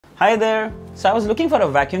Hi there! So I was looking for a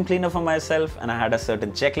vacuum cleaner for myself and I had a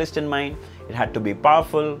certain checklist in mind. It had to be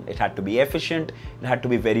powerful, it had to be efficient, it had to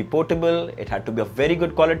be very portable, it had to be of very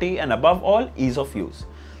good quality and above all, ease of use.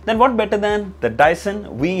 Then what better than the Dyson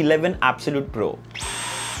V11 Absolute Pro?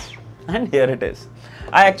 And here it is.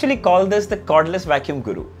 I actually call this the cordless vacuum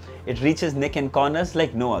guru. It reaches nick and corners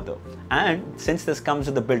like no other. And since this comes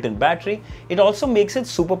with a built-in battery, it also makes it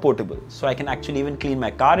super portable. So I can actually even clean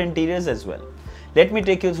my car interiors as well. Let me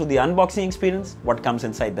take you through the unboxing experience, what comes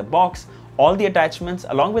inside the box, all the attachments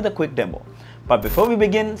along with a quick demo. But before we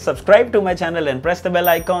begin, subscribe to my channel and press the bell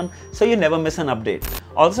icon so you never miss an update.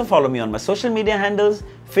 Also follow me on my social media handles,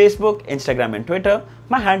 Facebook, Instagram and Twitter.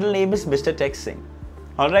 My handle name is Mr. Tech Singh.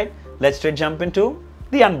 Alright, let's straight jump into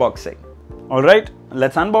the unboxing. Alright,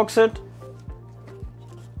 let's unbox it.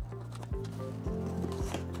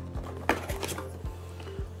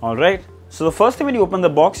 Alright. So the first thing when you open the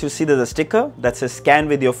box, you see there's a sticker that says scan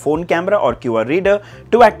with your phone camera or QR reader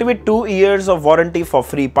to activate 2 years of warranty for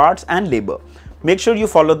free parts and labor. Make sure you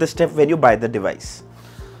follow this step when you buy the device.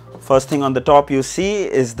 First thing on the top you see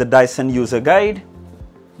is the Dyson user guide.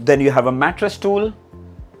 Then you have a mattress tool.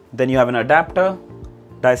 Then you have an adapter.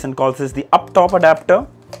 Dyson calls this the up top adapter.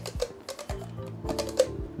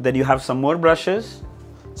 Then you have some more brushes.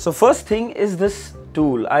 So first thing is this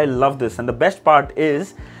tool. I love this, and the best part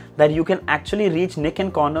is that you can actually reach nick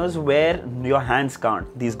and corners where your hands can't.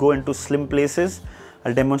 These go into slim places.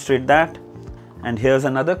 I'll demonstrate that. And here's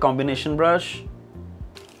another combination brush.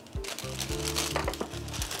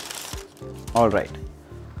 Alright.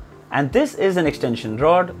 And this is an extension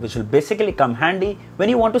rod which will basically come handy when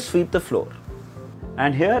you want to sweep the floor.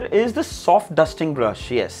 And here is the soft dusting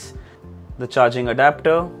brush, yes. The charging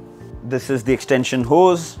adapter. This is the extension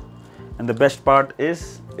hose. And the best part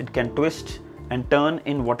is it can twist and turn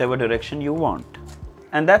in whatever direction you want.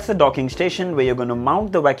 And that's the docking station where you're going to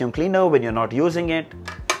mount the vacuum cleaner when you're not using it.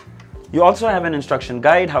 You also have an instruction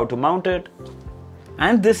guide how to mount it.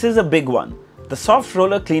 And this is a big one, the soft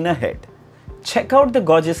roller cleaner head. Check out the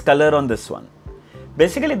gorgeous color on this one.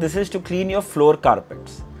 Basically this is to clean your floor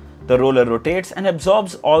carpets. The roller rotates and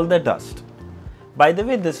absorbs all the dust. By the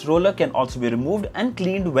way, this roller can also be removed and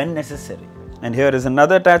cleaned when necessary. And here is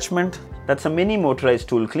another attachment. That's a mini motorized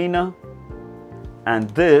tool cleaner. And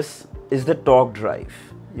this is the torque drive.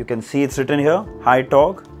 You can see it's written here, high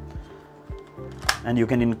torque. And you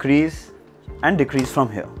can increase and decrease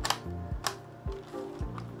from here.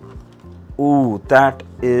 Ooh, that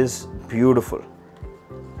is beautiful.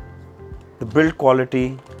 The build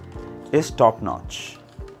quality is top notch.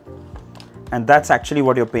 And that's actually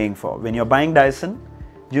what you're paying for. When you're buying Dyson,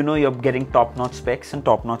 you know you're getting top notch specs and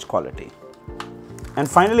top notch quality. And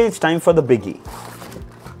finally, it's time for the biggie.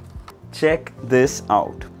 Check this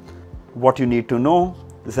out. What you need to know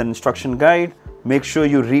is an instruction guide. Make sure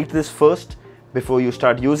you read this first before you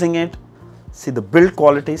start using it. See the build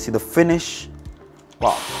quality, see the finish.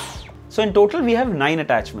 Wow. So in total we have 9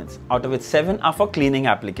 attachments, out of which 7 are for cleaning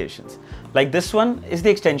applications. Like this one is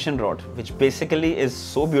the extension rod, which basically is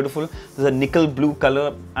so beautiful. There's a nickel blue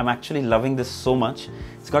color. I'm actually loving this so much.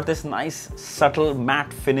 It's got this nice subtle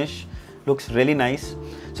matte finish. Looks really nice.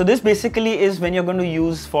 So this basically is when you're going to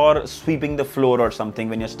use for sweeping the floor or something,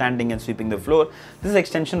 when you're standing and sweeping the floor, this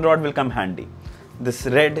extension rod will come handy. This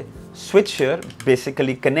red switch here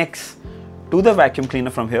basically connects to the vacuum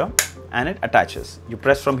cleaner from here and it attaches. You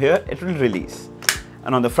press from here, it will release.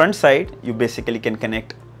 And on the front side, you basically can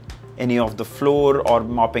connect any of the floor or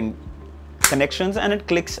mopping connections and it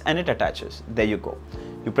clicks and it attaches. There you go.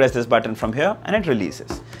 You press this button from here and it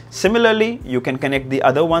releases. Similarly, you can connect the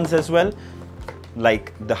other ones as well,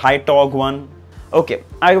 like the high torque one. Okay,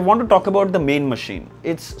 I want to talk about the main machine.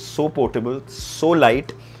 It's so portable, so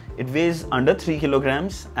light. It weighs under 3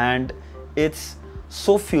 kilograms and it's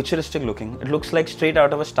so futuristic looking. It looks like straight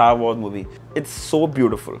out of a Star Wars movie. It's so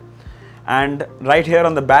beautiful. And right here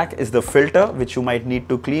on the back is the filter, which you might need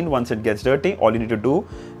to clean once it gets dirty. All you need to do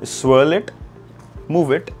is swirl it,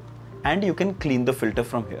 move it, and you can clean the filter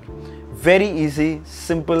from here. Very easy,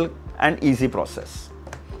 simple and easy process.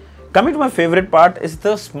 Coming to my favorite part is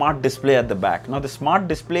the smart display at the back. Now the smart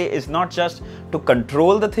display is not just to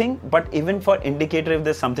control the thing, but even for indicator if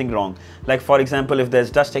there's something wrong. Like for example, if there's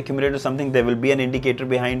dust accumulated or something, there will be an indicator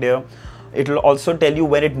behind here. It will also tell you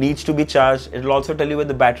when it needs to be charged. It will also tell you when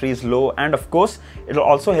the battery is low. And of course, it will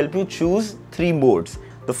also help you choose 3 modes.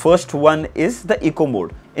 The first one is the eco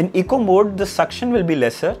mode. In eco mode, the suction will be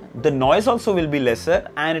lesser, the noise also will be lesser,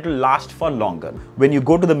 and it will last for longer. When you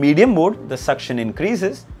go to the medium mode, the suction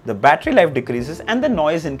increases, the battery life decreases, and the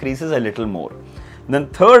noise increases a little more. Then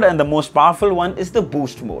third and the most powerful one is the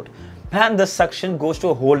boost mode. And the suction goes to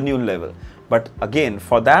a whole new level. But again,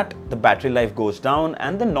 for that, the battery life goes down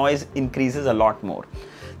and the noise increases a lot more.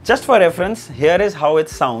 Just for reference, here is how it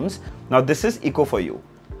sounds. Now this is eco for you.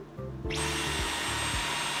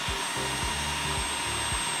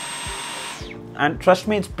 And trust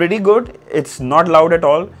me, it's pretty good. It's not loud at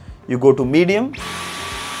all. You go to medium,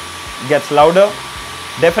 gets louder,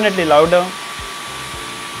 definitely louder.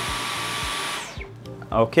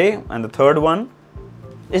 Okay, and the third one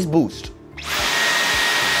is boost.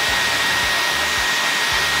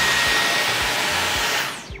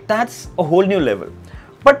 That's a whole new level.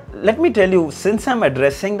 But let me tell you, since I'm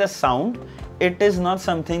addressing the sound, it is not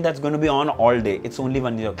something that's going to be on all day. It's only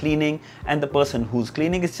when you're cleaning and the person who's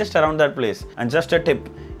cleaning is just around that place. And just a tip,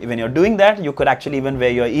 when you're doing that, you could actually even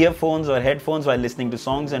wear your earphones or headphones while listening to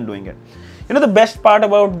songs and doing it. You know the best part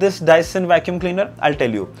about this Dyson vacuum cleaner? I'll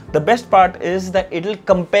tell you. The best part is that it'll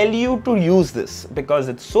compel you to use this because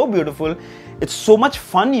it's so beautiful. It's so much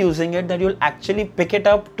fun using it that you'll actually pick it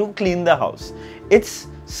up to clean the house. It's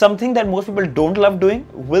something that most people don't love doing,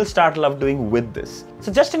 will start love doing with this.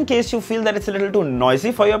 So just in case you feel that it's a little too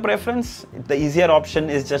noisy for your preference, the easier option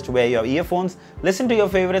is just wear your earphones, listen to your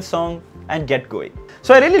favorite song and get going.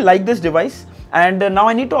 So I really like this device, and now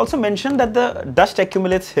I need to also mention that the dust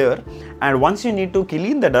accumulates here, and once you need to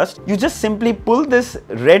clean the dust, you just simply pull this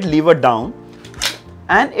red lever down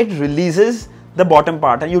and it releases the bottom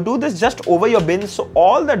part, and you do this just over your bin, so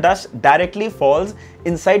all the dust directly falls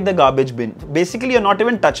inside the garbage bin. Basically, you're not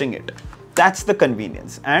even touching it. That's the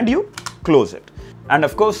convenience, and you close it. And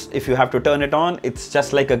of course, if you have to turn it on, it's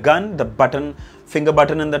just like a gun. The button, finger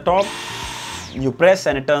button in the top, you press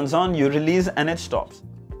and it turns on, you release and it stops.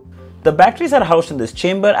 The batteries are housed in this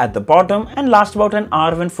chamber at the bottom and last about an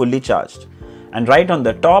hour when fully charged. And right on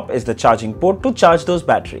the top is the charging port to charge those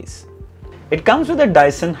batteries. It comes with a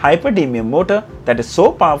Dyson hyperdemium motor that is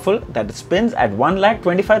so powerful that it spins at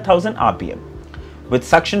 1,25,000 RPM. With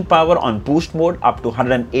suction power on boost mode up to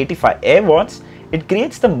 185 air watts, it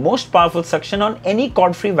creates the most powerful suction on any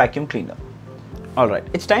cord-free vacuum cleaner. Alright,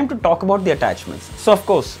 it's time to talk about the attachments. So of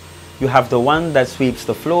course, you have the one that sweeps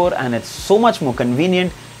the floor and it's so much more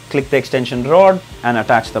convenient. Click the extension rod and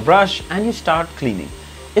attach the brush and you start cleaning.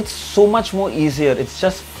 It's so much more easier, it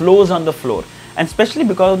just flows on the floor. And especially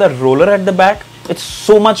because of the roller at the back, it's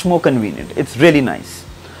so much more convenient. It's really nice.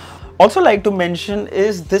 Also like to mention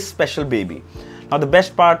is this special baby. Now the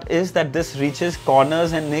best part is that this reaches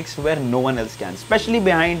corners and nicks where no one else can, especially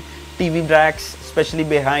behind TV racks, especially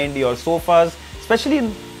behind your sofas, especially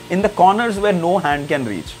in the corners where no hand can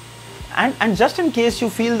reach. And just in case you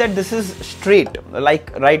feel that this is straight,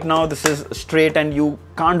 like right now this is straight and you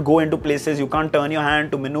can't go into places, you can't turn your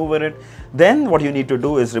hand to maneuver it, then what you need to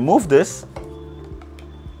do is remove this,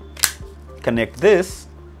 connect this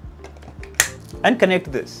and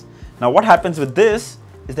connect this. Now what happens with this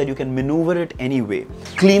is that you can maneuver it anyway,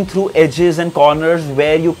 clean through edges and corners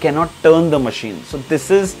where you cannot turn the machine. So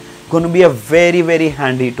this is going to be a very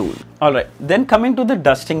handy tool. Alright, then coming to the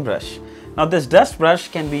dusting brush. Now this dust brush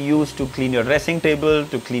can be used to clean your dressing table,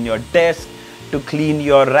 to clean your desk, to clean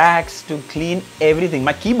your racks, to clean everything.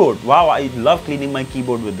 My keyboard, wow, I love cleaning my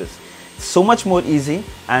keyboard with this. It's so much more easy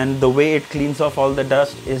and the way it cleans off all the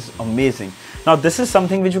dust is amazing. Now this is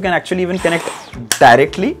something which you can actually even connect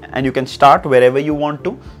directly and you can start wherever you want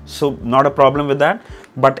to. So not a problem with that.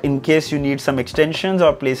 But in case you need some extensions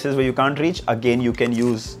or places where you can't reach, again you can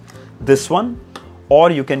use this one. Or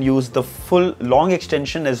you can use the full long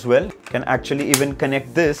extension as well. You can actually even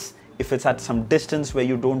connect this if it's at some distance where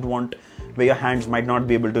you don't want, where your hands might not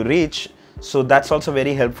be able to reach. So that's also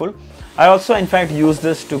very helpful. I also in fact use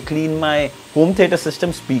this to clean my home theater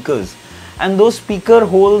system speakers. And those speaker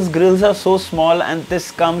holes, grills are so small and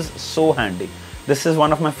this comes so handy. This is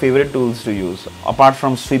one of my favorite tools to use. Apart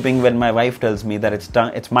from sweeping when my wife tells me that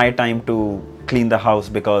it's my time to clean the house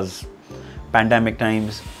because pandemic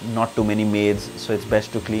times, not too many maids, so it's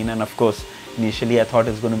best to clean. And of course, initially I thought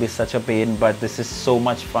it's going to be such a pain, but this is so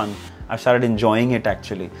much fun. I've started enjoying it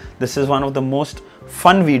actually. This is one of the most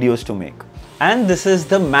fun videos to make. And this is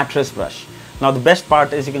the mattress brush. Now the best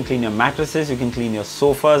part is you can clean your mattresses, you can clean your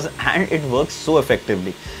sofas, and it works so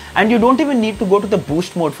effectively. And you don't even need to go to the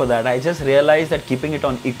boost mode for that. I just realized that keeping it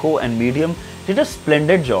on eco and medium did a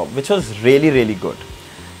splendid job, which was really good.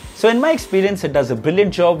 So in my experience, it does a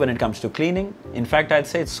brilliant job when it comes to cleaning. In fact, I'd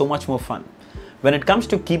say it's so much more fun. When it comes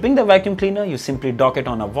to keeping the vacuum cleaner, you simply dock it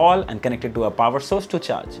on a wall and connect it to a power source to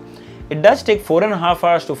charge. It does take 4.5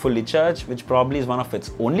 hours to fully charge, which probably is one of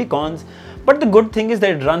its only cons, but the good thing is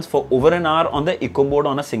that it runs for over an hour on the eco mode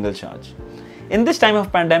on a single charge. In this time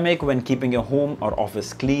of pandemic, when keeping your home or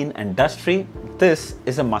office clean and dust free, this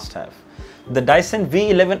is a must-have. The Dyson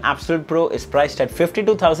V11 Absolute Pro is priced at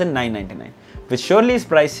 $52,999, which surely is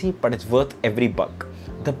pricey, but it's worth every buck.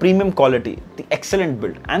 The premium quality, the excellent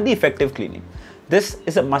build, and the effective cleaning. This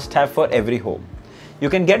is a must-have for every home. You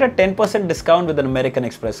can get a 10% discount with an American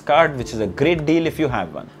Express card, which is a great deal if you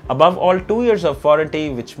have one. Above all, 2 years of warranty,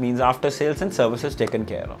 which means after sales and services taken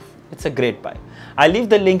care of. It's a great buy. I'll leave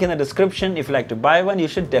the link in the description. If you like to buy one, you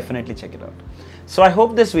should definitely check it out. So I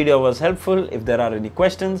hope this video was helpful. If there are any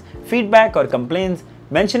questions, feedback or complaints,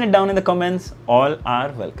 mention it down in the comments. All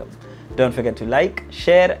are welcome. Don't forget to like,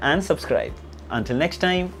 share and subscribe. Until next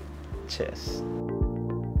time, cheers.